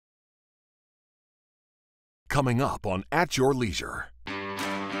Coming up on At Your Leisure.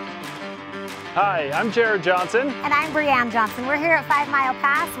 Hi, I'm Jared Johnson. And I'm Brianne Johnson. We're here at 5 Mile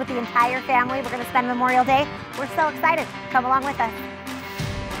Pass with the entire family. We're going to spend Memorial Day. We're so excited. Come along with us.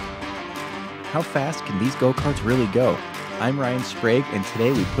 How fast can these go-karts really go? I'm Ryan Sprague, and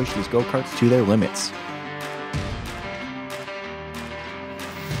today we push these go-karts to their limits.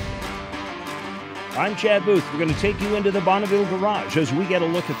 I'm Chad Booth. We're going to take you into the Bonneville Garage as we get a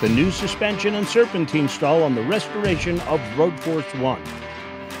look at the new suspension and serpentine stall on the restoration of Road Force 1.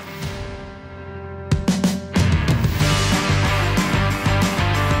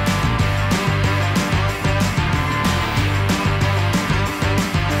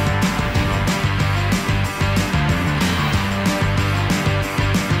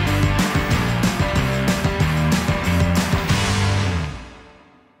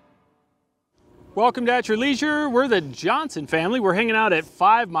 Welcome to At Your Leisure. We're the Johnson family. We're hanging out at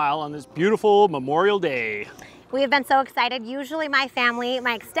 5 Mile on this beautiful Memorial Day. We have been so excited. Usually my family,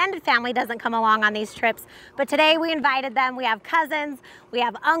 my extended family doesn't come along on these trips, but today we invited them. We have cousins, we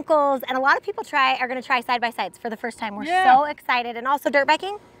have uncles, and a lot of people are going to try side-by-sides for the first time. We're so excited. And also dirt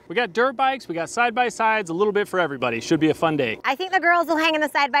biking. We got dirt bikes, we got side-by-sides, a little bit for everybody. Should be a fun day. I think the girls will hang in the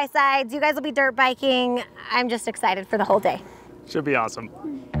side-by-sides. You guys will be dirt biking. I'm just excited for the whole day. Should be awesome.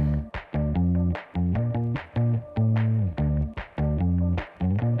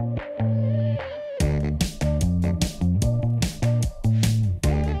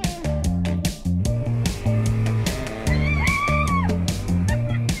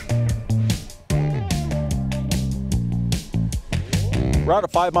 We're out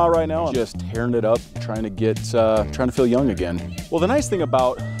at 5 Mile right now. I'm just tearing it up, trying to feel young again. Well, the nice thing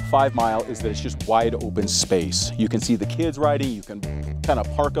about 5 Mile is that it's just wide open space. You can see the kids riding, you can kind of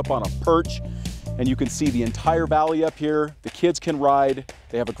park up on a perch, and you can see the entire valley up here. The kids can ride,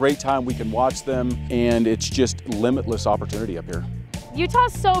 they have a great time, we can watch them, and it's just limitless opportunity up here.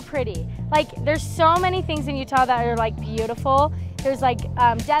 Utah's so pretty. Like, there's so many things in Utah that are like beautiful. There's like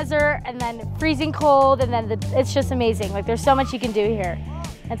desert, and then freezing cold, and then it's just amazing. Like, there's so much you can do here.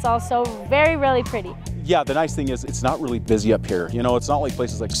 It's also really pretty. Yeah, the nice thing is it's not really busy up here. You know, it's not like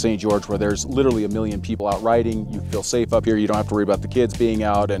places like St. George where there's literally 1 million people out riding. You feel safe up here. You don't have to worry about the kids being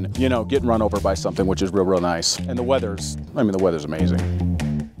out and, you know, getting run over by something, which is real nice. And the weather's amazing.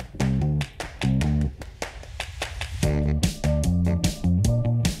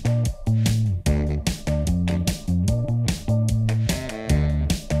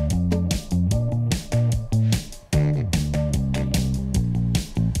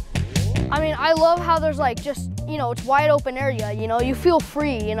 I love how there's like just, you know, it's wide open area, you know, you feel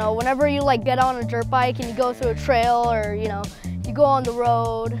free, you know, whenever you like get on a dirt bike and you go through a trail or, you know, you go on the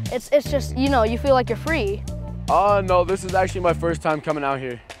road, it's just, you know, you feel like you're free. No, this is actually my first time coming out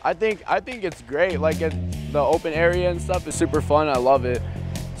here. I think it's great, like the open area and stuff is super fun, I love it.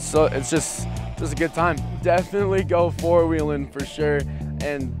 So it's just a good time. Definitely go four-wheeling for sure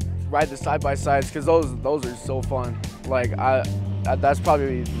and ride the side-by-sides because those are so fun. Like that's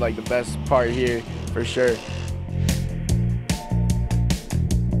probably like the best part here for sure.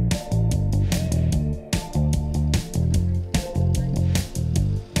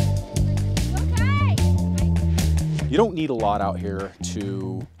 You don't need a lot out here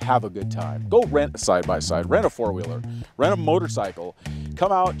to have a good time. Go rent a side-by-side, rent a four-wheeler, rent a motorcycle.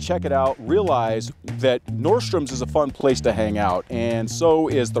 Come out, check it out, realize that Nordstrom's is a fun place to hang out, and so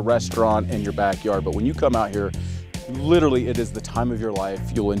is the restaurant in your backyard. But when you come out here, literally it is the time of your life.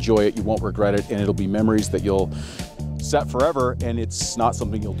 You'll enjoy it, you won't regret it, and it'll be memories that you'll set forever, and it's not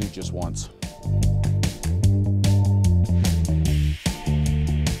something you'll do just once.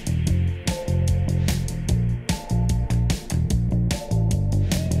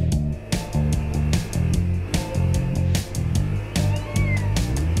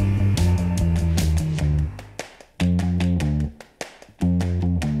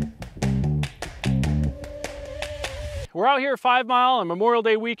 We're out here at 5 Mile on Memorial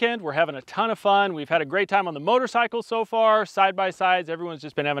Day weekend. We're having a ton of fun. We've had a great time on the motorcycle so far, side-by-sides. Everyone's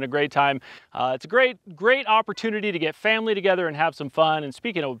just been having a great time. It's a great opportunity to get family together and have some fun. And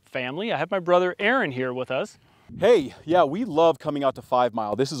speaking of family, I have my brother Aaron here with us. Hey, yeah, we love coming out to 5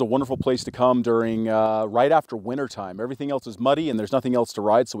 Mile. This is a wonderful place to come during right after winter time. Everything else is muddy and there's nothing else to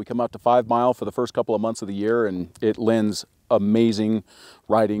ride, so we come out to 5 Mile for the first couple of months of the year, and it lends amazing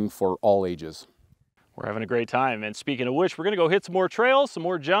riding for all ages. We're having a great time. And speaking of which, we're going to go hit some more trails, some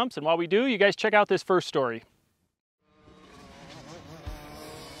more jumps. And while we do, you guys check out this first story.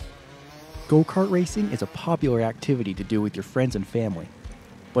 Go kart racing is a popular activity to do with your friends and family.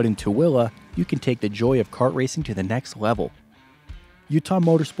 But in Tooele, you can take the joy of kart racing to the next level. Utah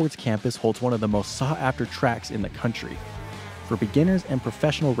Motorsports Campus holds one of the most sought-after tracks in the country. For beginners and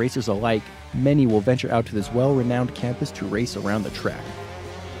professional racers alike, many will venture out to this well-renowned campus to race around the track.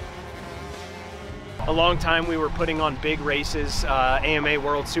 A long time we were putting on big races, AMA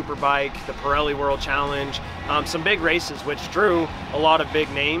World Superbike, the Pirelli World Challenge, some big races which drew a lot of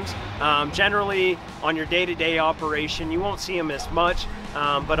big names. Generally on your day-to-day operation you won't see them as much,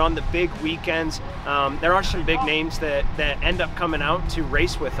 but on the big weekends there are some big names that end up coming out to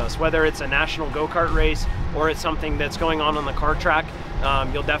race with us, whether it's a national go-kart race or it's something that's going on the kart track.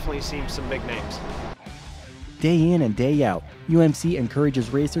 You'll definitely see some big names. Day in and day out, UMC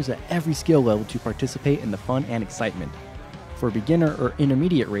encourages racers at every skill level to participate in the fun and excitement. For beginner or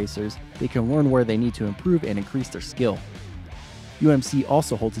intermediate racers, they can learn where they need to improve and increase their skill. UMC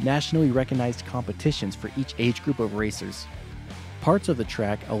also holds nationally recognized competitions for each age group of racers. Parts of the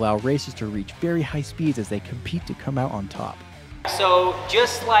track allow racers to reach very high speeds as they compete to come out on top. So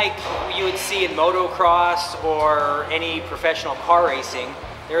just like you would see in motocross or any professional car racing,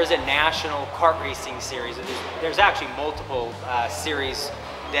 there is a national kart racing series. There's actually multiple series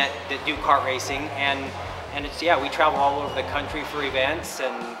that do kart racing, and it's, yeah, we travel all over the country for events,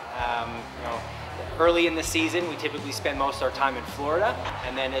 and you know, early in the season we typically spend most of our time in Florida,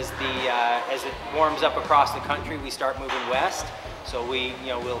 and then as it warms up across the country we start moving west. So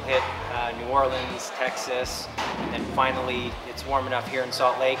we'll hit New Orleans, Texas, and then finally it's warm enough here in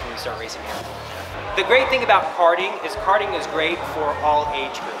Salt Lake and we start racing here. The great thing about karting is great for all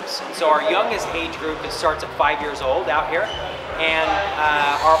age groups. And so our youngest age group starts at 5 years old out here, and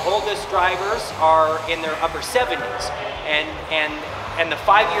our oldest drivers are in their upper 70s. And the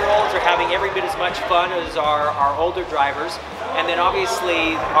 5-year-olds are having every bit as much fun as our older drivers. And then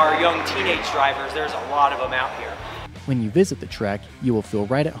obviously our young teenage drivers, there's a lot of them out here. When you visit the track, you will feel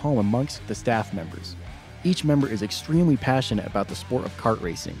right at home amongst the staff members. Each member is extremely passionate about the sport of kart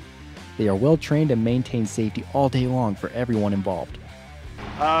racing. They are well trained and maintain safety all day long for everyone involved.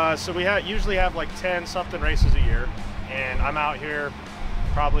 So we usually have like 10-something races a year, and I'm out here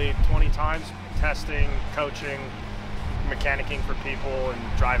probably 20 times testing, coaching, mechanicking for people,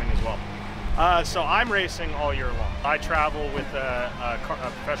 and driving as well. So I'm racing all year long. I travel with a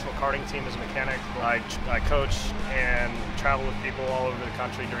professional karting team as a mechanic. I coach and travel with people all over the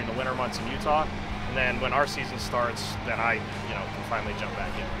country during the winter months in Utah. And then when our season starts, then I can finally jump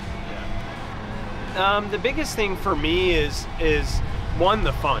back in. Yeah. The biggest thing for me is one,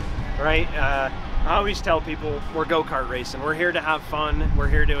 the fun, right? I always tell people we're go-kart racing. We're here to have fun. We're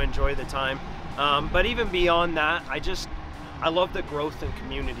here to enjoy the time. But even beyond that, I love the growth in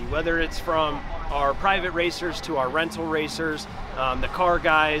community, whether it's from our private racers to our rental racers, the car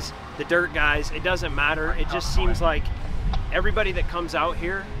guys, the dirt guys, it doesn't matter. It just seems like everybody that comes out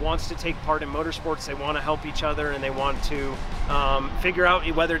here wants to take part in motorsports. They want to help each other, and they want to figure out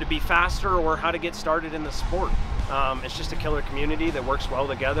whether to be faster or how to get started in the sport. It's just a killer community that works well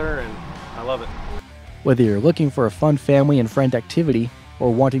together, and I love it. Whether you're looking for a fun family and friend activity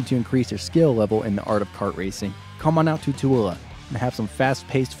or wanting to increase your skill level in the art of kart racing, come on out to Tooele and have some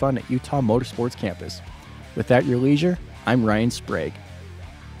fast-paced fun at Utah Motorsports Campus. Without your leisure, I'm Ryan Sprague.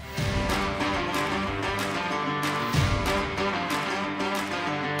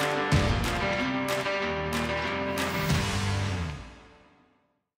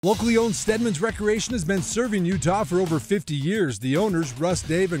 Locally owned Stedman's Recreation has been serving Utah for over 50 years. The owners, Russ,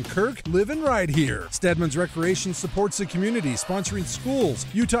 Dave, and Kirk, live and ride here. Stedman's Recreation supports the community, sponsoring schools,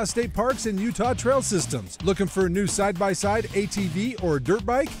 Utah state parks, and Utah trail systems. Looking for a new side-by-side, ATV, or dirt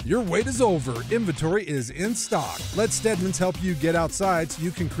bike? Your wait is over. Inventory is in stock. Let Stedman's help you get outside so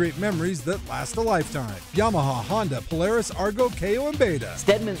you can create memories that last a lifetime. Yamaha, Honda, Polaris, Argo, KO, and Beta.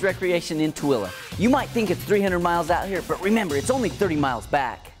 Stedman's Recreation in Tooele. You might think it's 300 miles out here, but remember, it's only 30 miles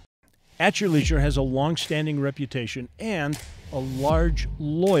back. At Your Leisure has a long-standing reputation and a large,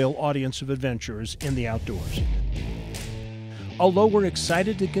 loyal audience of adventurers in the outdoors. Although we're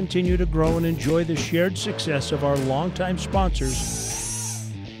excited to continue to grow and enjoy the shared success of our longtime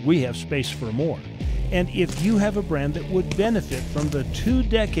sponsors, we have space for more. And if you have a brand that would benefit from the 2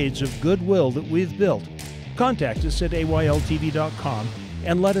 decades of goodwill that we've built, contact us at AYLTV.com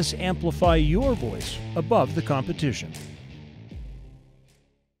and let us amplify your voice above the competition.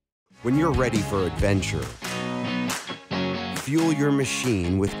 When you're ready for adventure, fuel your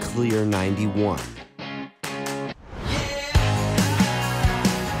machine with Clear 91.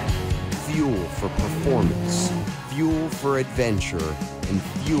 Fuel for performance, fuel for adventure, and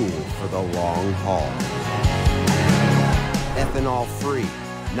fuel for the long haul. Ethanol-free,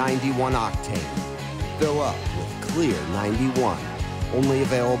 91 octane. Fill up with Clear 91. Only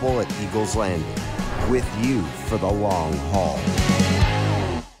available at Eagles Landing. With you for the long haul.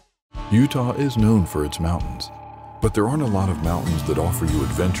 Utah is known for its mountains, but there aren't a lot of mountains that offer you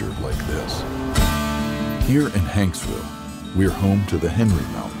adventure like this. Here in Hanksville, we're home to the Henry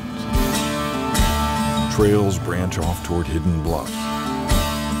Mountains. Trails branch off toward hidden bluffs,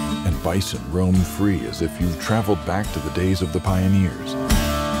 and bison roam free as if you've traveled back to the days of the pioneers.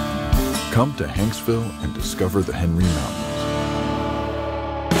 Come to Hanksville and discover the Henry Mountains.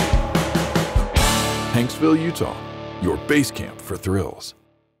 Hanksville, Utah, your base camp for thrills.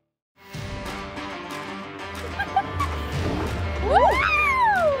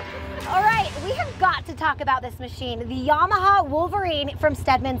 All right, we have got to talk about this machine, the Yamaha Wolverine from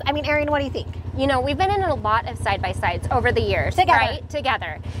Stedman's. I mean, Erin, what do you think? You know, we've been in a lot of side-by-sides over the years, right?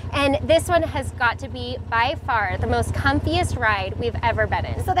 Together. And this one has got to be, by far, the most comfiest ride we've ever been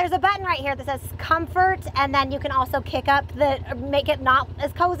in. So there's a button right here that says comfort, and then you can also kick up make it not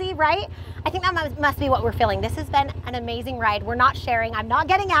as cozy, right? I think that must be what we're feeling. This has been an amazing ride. We're not sharing. I'm not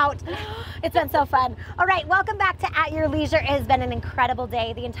getting out. It's been so fun. All right, welcome back to At Your Leisure. It has been an incredible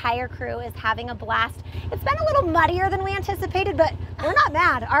day. The entire crew is having a blast. It's been a little muddier than we anticipated, but we're not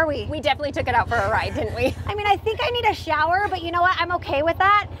mad, are we? We definitely took it out for a ride, didn't we? I mean, I think I need a shower, but you know what? I'm okay with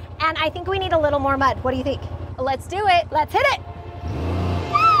that. And I think we need a little more mud. What do you think? Let's do it. Let's hit it.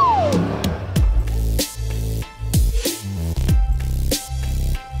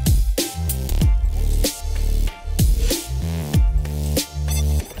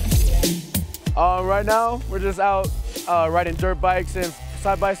 Right now, we're just out riding dirt bikes and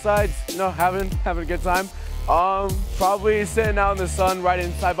side-by-sides, you know, having a good time. Probably sitting out in the sun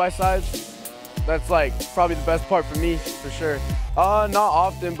riding side-by-sides. That's like probably the best part for me, for sure. Not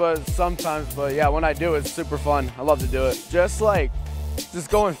often, but sometimes. But yeah, when I do, it's super fun. I love to do it. Just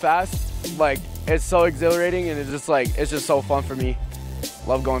going fast, like it's so exhilarating, and it's just so fun for me.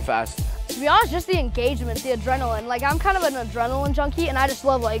 Love going fast. To be honest, just the engagement, the adrenaline. Like, I'm kind of an adrenaline junkie, and I just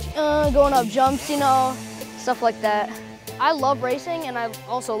love going up jumps, you know, stuff like that. I love racing, and I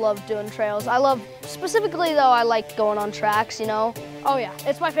also love doing trails. Specifically though, I like going on tracks, you know. Oh yeah,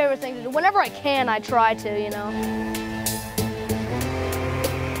 it's my favorite thing to do. Whenever I can, I try to, you know.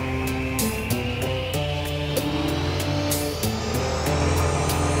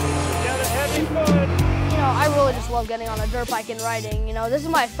 You know, I really just love getting on a dirt bike and riding. You know, this is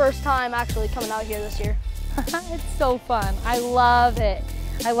my first time actually coming out here this year. It's so fun. I love it.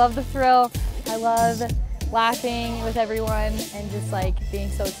 I love the thrill. I love laughing with everyone and just like being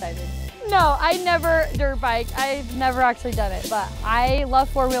so excited. No, I never dirt bike. I've never actually done it, but I love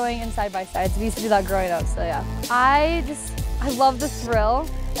four-wheeling and side-by-sides. We used to do that growing up, so yeah. I love the thrill,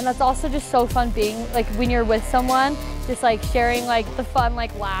 and that's also just so fun being like when you're with someone, just like sharing like the fun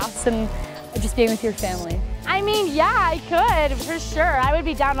like laughs and just being with your family. I mean, yeah, I could, for sure. I would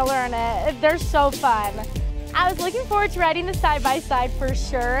be down to learn it. They're so fun. I was looking forward to riding the side-by-side for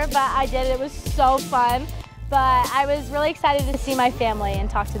sure, but I did. It was so fun. But I was really excited to see my family and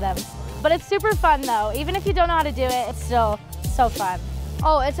talk to them. But it's super fun though. Even if you don't know how to do it, it's still so fun.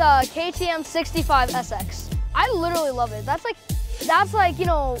 Oh, it's a KTM 65 SX. I literally love it. That's like, you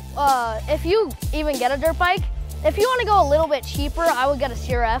know, if you even get a dirt bike, if you want to go a little bit cheaper, I would get a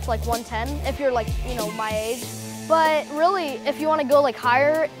CRF like 110 if you're like, you know, my age. But really, if you want to go like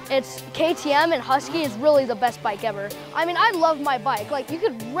higher, it's KTM and Husky is really the best bike ever. I mean, I love my bike. Like, you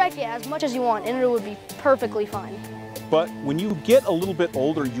could wreck it as much as you want and it would be perfectly fine. But when you get a little bit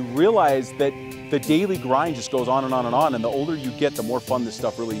older, you realize that the daily grind just goes on and on and on. And the older you get, the more fun this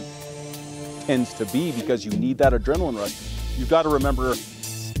stuff really tends to be because you need that adrenaline rush. You've got to remember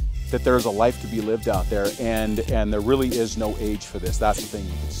that there's a life to be lived out there, and there really is no age for this. That's the thing.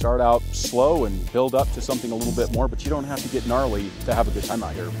 You can start out slow and build up to something a little bit more, but you don't have to get gnarly to have a good time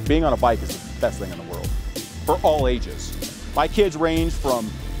out here. Being on a bike is the best thing in the world for all ages. My kids range from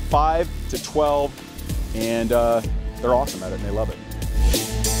 5 to 12, and they're awesome at it and they love it.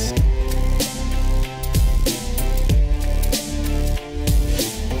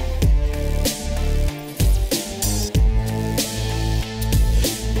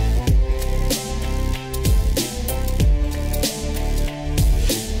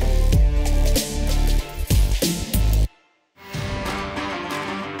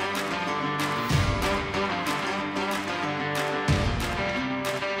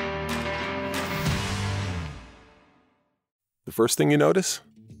 The first thing you notice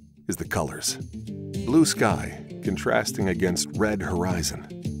is the colors. Blue sky contrasting against red horizon.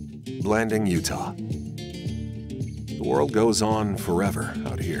 Blanding Utah. The world goes on forever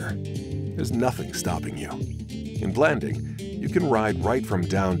out here. There's nothing stopping you. In Blanding, you can ride right from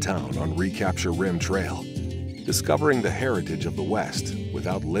downtown on Recapture Rim Trail, discovering the heritage of the West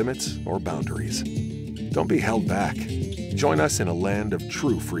without limits or boundaries. Don't be held back. Join us in a land of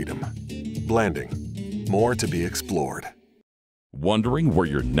true freedom. Blanding, more to be explored. Wondering where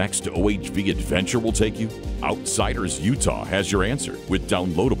your next OHV adventure will take you? Outsiders Utah has your answer with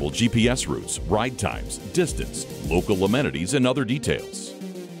downloadable GPS routes, ride times, distance, local amenities, and other details.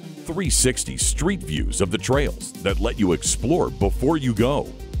 360 street views of the trails that let you explore before you go,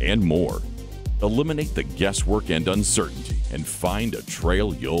 and more. Eliminate the guesswork and uncertainty and find a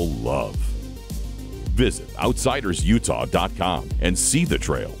trail you'll love. Visit outsidersutah.com and see the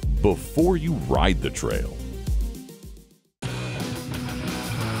trail before you ride the trail.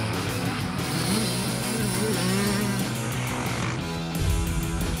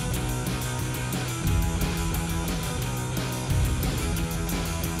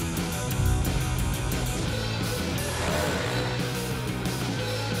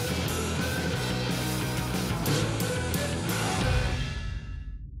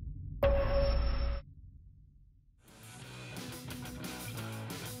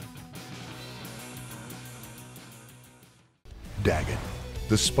 Daggett,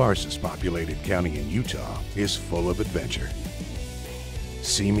 the sparsest populated county in Utah, is full of adventure.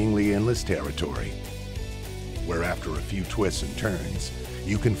 Seemingly endless territory, where after a few twists and turns,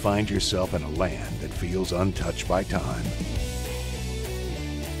 you can find yourself in a land that feels untouched by time.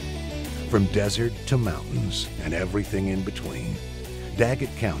 From desert to mountains and everything in between,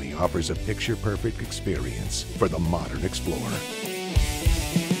 Daggett County offers a picture-perfect experience for the modern explorer.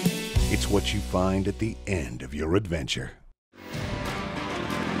 It's what you find at the end of your adventure.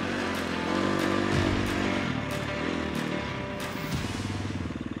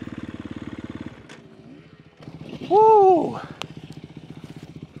 Woo!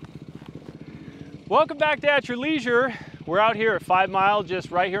 Welcome back to At Your Leisure. We're out here at 5 Mile,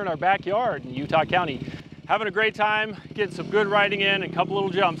 just right here in our backyard in Utah County. Having a great time, getting some good riding in, and a couple little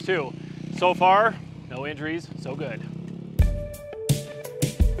jumps too. So far, no injuries, so good.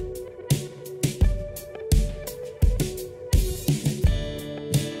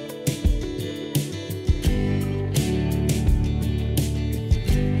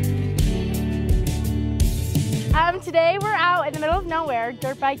 Today we're out in the middle of nowhere,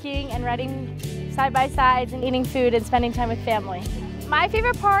 dirt biking and riding side-by-sides and eating food and spending time with family. My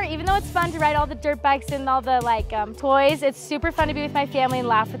favorite part, even though it's fun to ride all the dirt bikes and all the toys, it's super fun to be with my family and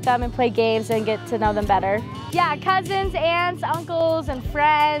laugh with them and play games and get to know them better. Yeah, cousins, aunts, uncles, and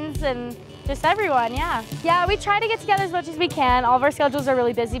friends, and just everyone, yeah. Yeah, we try to get together as much as we can. All of our schedules are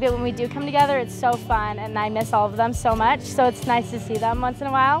really busy, but when we do come together, it's so fun, and I miss all of them so much, so it's nice to see them once in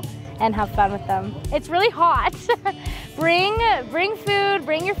a while and have fun with them. It's really hot. Bring food,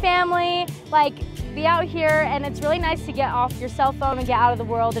 bring your family, be out here, and it's really nice to get off your cell phone and get out of the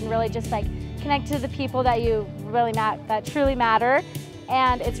world and really just connect to the people that you really that truly matter.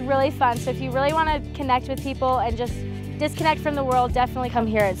 And it's really fun. So if you really want to connect with people and just disconnect from the world, definitely come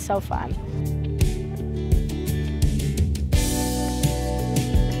here. It's so fun.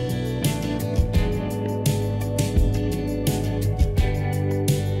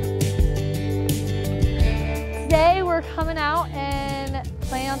 Today we're coming out and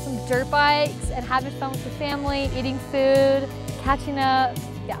playing on some dirt bikes and having fun with the family, eating food, catching up.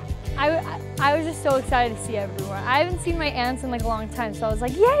 Yeah, I was just so excited to see everyone. I haven't seen my aunts in a long time, so I was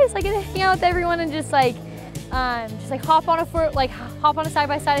like, yes, I get to hang out with everyone and just hop on a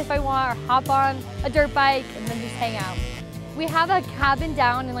side-by-side if I want, or hop on a dirt bike and then just hang out. We have a cabin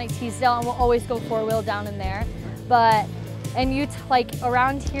down in Teasdale, and we'll always go four-wheel down in there. But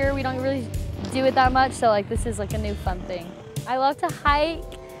around here, we don't really do it that much, so this is a new fun thing. I love to hike.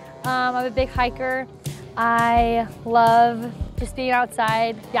 I'm a big hiker. I love just being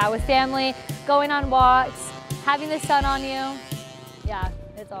outside, with family, going on walks, having the sun on you. Yeah,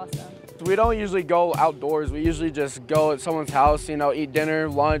 it's awesome. We don't usually go outdoors. We usually just go at someone's house, eat dinner,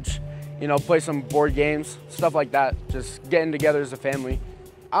 lunch, play some board games, stuff like that. Just getting together as a family.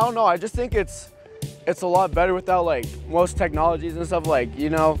 I don't know, I just think it's a lot better without most technologies and stuff.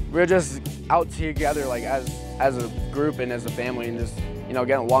 We're just out together as a group and as a family and just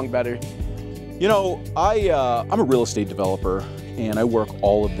getting along better. I'm a real estate developer and I work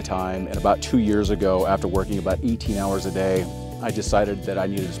all of the time, and about 2 years ago, after working about 18 hours a day, I decided that I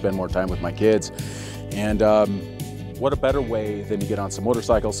needed to spend more time with my kids. And what a better way than to get on some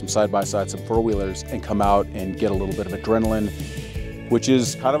motorcycles, some side-by-sides, some four-wheelers, and come out and get a little bit of adrenaline, which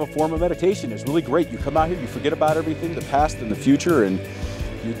is kind of a form of meditation. It's really great. You come out here, you forget about everything, the past and the future, and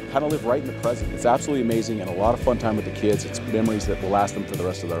you kind of live right in the present. It's absolutely amazing and a lot of fun time with the kids. It's memories that will last them for the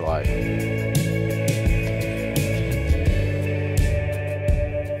rest of their life.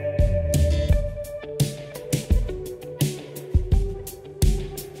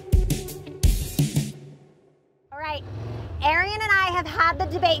 All right,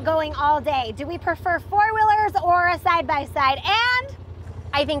 great going all day. Do we prefer four-wheelers or a side-by-side? And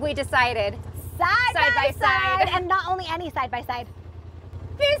I think we decided side-by-side. And not only any side-by-side.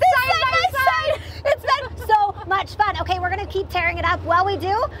 This side-by-side. It's been so much fun. Okay, we're gonna keep tearing it up. While we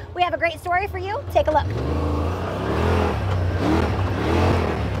do, we have a great story for you. Take a look.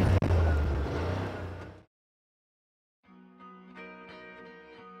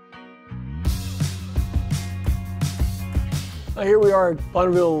 Here we are at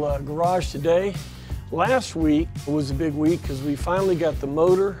Bonneville Garage today. Last week was a big week because we finally got the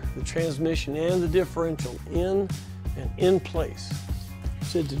motor, the transmission, and the differential in and in place.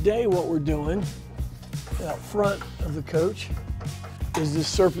 So today what we're doing out front of the coach is this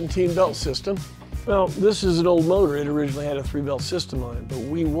serpentine belt system. Well, this is an old motor. It originally had a 3-belt system on it, but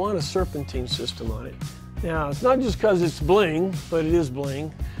we want a serpentine system on it. Now, it's not just because it's bling, but it is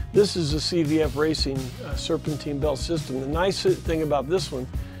bling. This is a CVF Racing serpentine belt system. The nice thing about this one,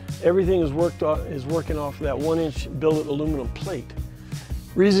 everything is working off of that 1-inch billet aluminum plate.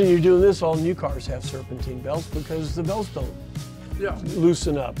 Reason you're doing this, all new cars have serpentine belts because the belts don't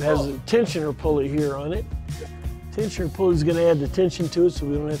loosen up. It has a tensioner pulley here on it. Tensioner pulley is going to add the tension to it so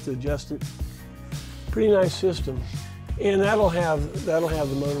we don't have to adjust it. Pretty nice system. And that'll have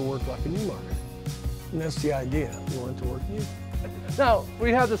the motor work like a new motor. And that's the idea. We want it to work new. Now,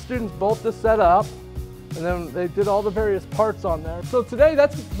 we had the students bolt this set up, and then they did all the various parts on there. So today,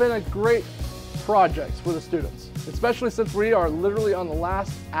 that's been a great project for the students, especially since we are literally on the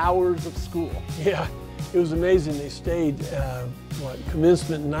last hours of school. Yeah, it was amazing. They stayed,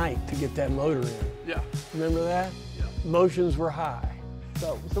 commencement night to get that motor in. Yeah. Remember that? Yeah. Emotions were high.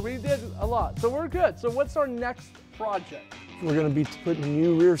 So we did a lot. So we're good. So what's our next project? We're going to be putting a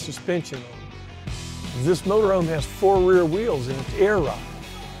new rear suspension on. This motorhome has 4 rear wheels and it's air ride.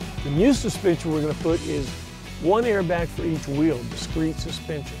 The new suspension we're going to put is 1 airbag for each wheel, discrete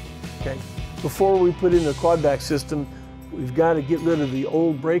suspension. Okay. Before we put in the quad back system, we've got to get rid of the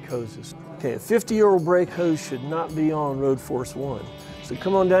old brake hoses. Okay, a 50-year-old brake hose should not be on Road Force 1. So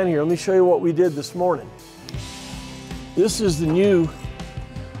come on down here, let me show you what we did this morning. This is the new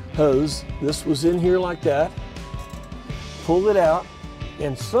hose. This was in here like that. Pulled it out.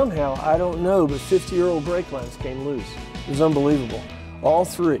 And somehow, I don't know, but 50-year-old brake lines came loose. It was unbelievable. All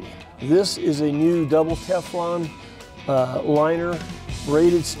 3. This is a new double Teflon liner,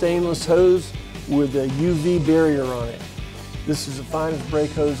 braided stainless hose with a UV barrier on it. This is the finest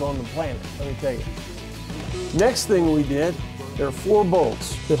brake hose on the planet, let me tell you. Next thing we did, there are 4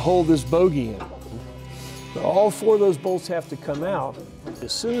 bolts that hold this bogie in. But all 4 of those bolts have to come out.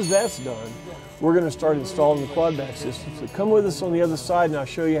 As soon as that's done, we're going to start installing the quad back system. So come with us on the other side and I'll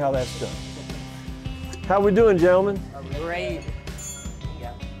show you how that's done. How we doing, gentlemen? Great.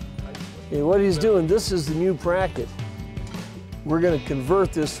 Okay, what he's doing, this is the new bracket. We're going to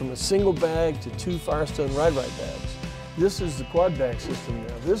convert this from a single bag to 2 Firestone ride bags. This is the quad bag system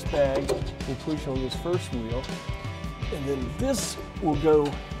now. This bag will push on this first wheel, and then this will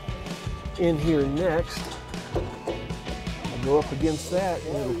go in here next. Go up against that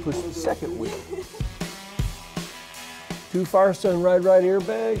and it'll push the second wheel. 2 Firestone ride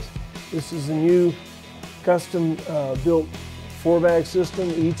airbags. This is a new custom built 4-bag system.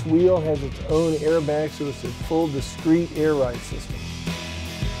 Each wheel has its own airbag, so it's a full discrete air ride system.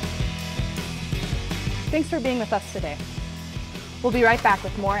 Thanks for being with us today. We'll be right back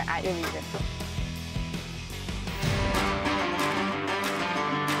with more at your leisure.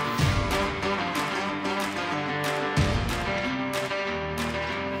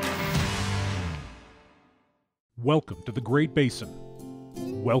 Welcome to the Great Basin.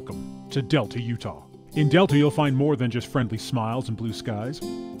 Welcome to Delta, Utah. In Delta, you'll find more than just friendly smiles and blue skies.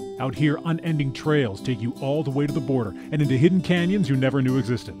 Out here, unending trails take you all the way to the border and into hidden canyons you never knew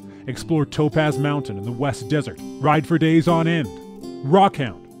existed. Explore Topaz Mountain in the West Desert, ride for days on end,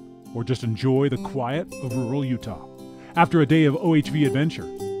 rockhound, or just enjoy the quiet of rural Utah. After a day of OHV adventure,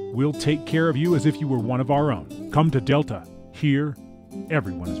 we'll take care of you as if you were one of our own. Come to Delta. Here,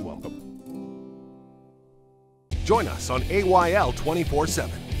 everyone is welcome. Join us on AYL 24/7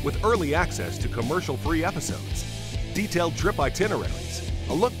 with early access to commercial-free episodes, detailed trip itineraries,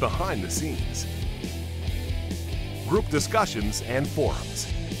 a look behind the scenes, group discussions and forums,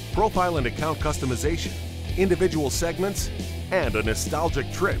 profile and account customization, individual segments, and a nostalgic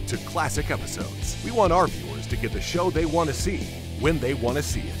trip to classic episodes. We want our viewers to get the show they want to see when they want to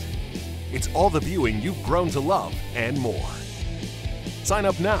see it. It's all the viewing you've grown to love and more. Sign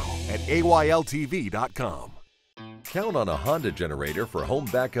up now at AYLTV.com. Count on a Honda generator for home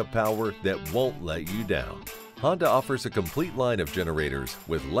backup power that won't let you down. Honda offers a complete line of generators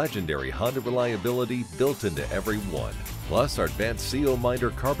with legendary Honda reliability built into every one. Plus, our advanced CO Minder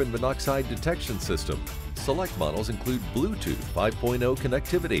carbon monoxide detection system. Select models include Bluetooth 5.0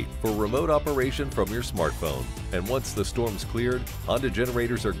 connectivity for remote operation from your smartphone. And once the storm's cleared, Honda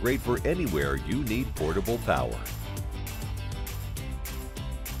generators are great for anywhere you need portable power.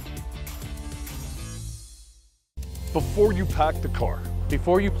 Before you pack the car,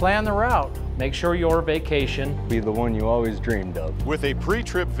 before you plan the route, make sure your vacation be the one you always dreamed of. with a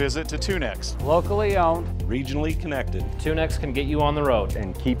pre-trip visit to TuneX. Locally owned, Regionally connected, TuneX can get you on the road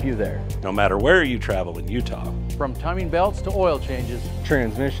and keep you there. no matter where you travel in Utah. From timing belts to oil changes,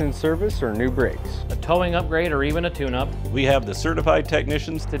 transmission service or new brakes, a towing upgrade or even a tune-up, We have the certified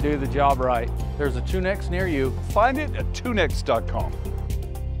technicians to do the job right. There's a TuneX near you. Find it at tunex.com.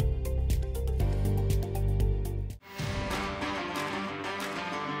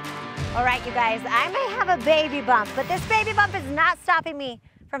 All right, you guys, I may have a baby bump, but this baby bump is not stopping me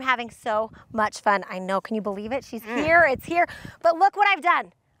from having so much fun. I know, can you believe it? She's here, it's here. But look what I've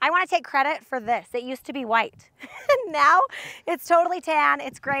done. I want to take credit for this. It used to be white. Now it's totally tan,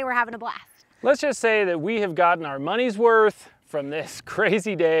 it's gray, we're having a blast. Let's just say that we have gotten our money's worth from this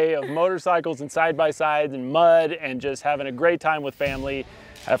crazy day of motorcycles and side-by-sides and mud and just having a great time with family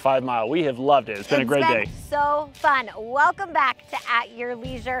at 5 Mile. We have loved it. It's been a great day. So fun. Welcome back to At Your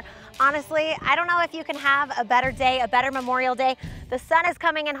Leisure. Honestly, I don't know if you can have a better day, a better Memorial Day. The sun is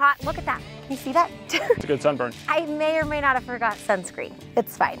coming in hot. Look at that. Can you see that? It's a good sunburn. I may or may not have forgot sunscreen.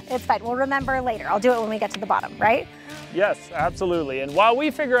 It's fine. It's fine. We'll remember later. I'll do it when we get to the bottom, right? Yes, absolutely. And while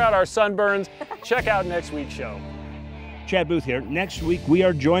we figure out our sunburns, check out next week's show. Chad Booth here. Next week, we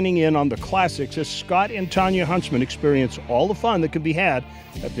are joining in on the classics as Scott and Tanya Huntsman experience all the fun that can be had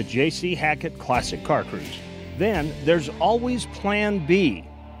at the J.C. Hackett Classic Car Cruise. Then there's always Plan B.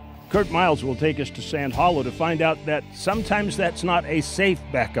 Kurt Miles will take us to Sand Hollow to find out that sometimes that's not a safe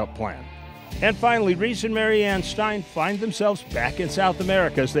backup plan. And finally, Reese and Marianne Stein find themselves back in South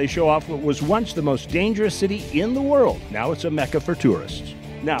America as they show off what was once the most dangerous city in the world. Now it's a mecca for tourists.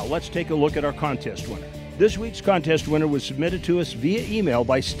 Now let's take a look at our contest winner. This week's contest winner was submitted to us via email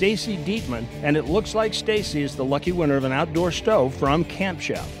by Stacy Dietman, and it looks like Stacy is the lucky winner of an outdoor stove from Camp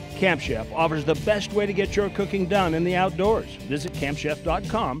Chef. Camp Chef offers the best way to get your cooking done in the outdoors. Visit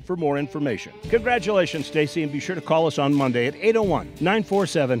campchef.com for more information. Congratulations, Stacy, and be sure to call us on Monday at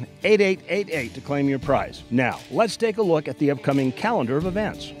 801-947-8888 to claim your prize. Now, let's take a look at the upcoming calendar of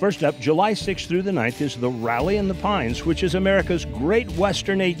events. First up, July 6th through the 9th is the Rally in the Pines, which is America's great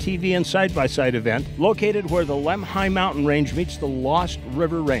Western ATV and side-by-side event located where the Lemhi Mountain Range meets the Lost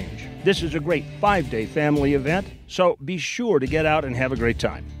River Range. This is a great 5-day family event, so be sure to get out and have a great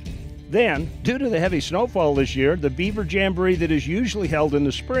time. Then, due to the heavy snowfall this year, the Beaver Jamboree that is usually held in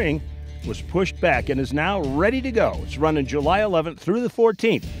the spring was pushed back and is now ready to go. It's running July 11th through the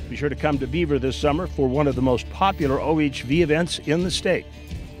 14th. Be sure to come to Beaver this summer for one of the most popular OHV events in the state.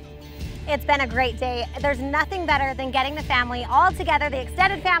 It's been a great day. There's nothing better than getting the family all together, the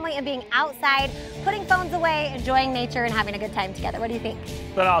extended family, and being outside, putting phones away, enjoying nature, and having a good time together. What do you think? It's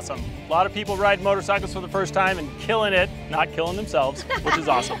been awesome. A lot of people riding motorcycles for the first time and killing it, not killing themselves, which is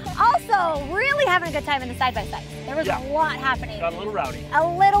awesome. Also, really having a good time in the side-by-side. There was a lot happening. Got a little rowdy. A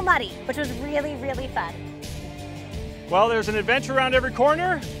little muddy, which was really, really fun. Well, there's an adventure around every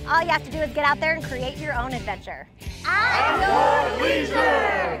corner. All you have to do is get out there and create your own adventure. At your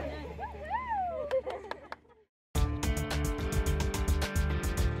leisure!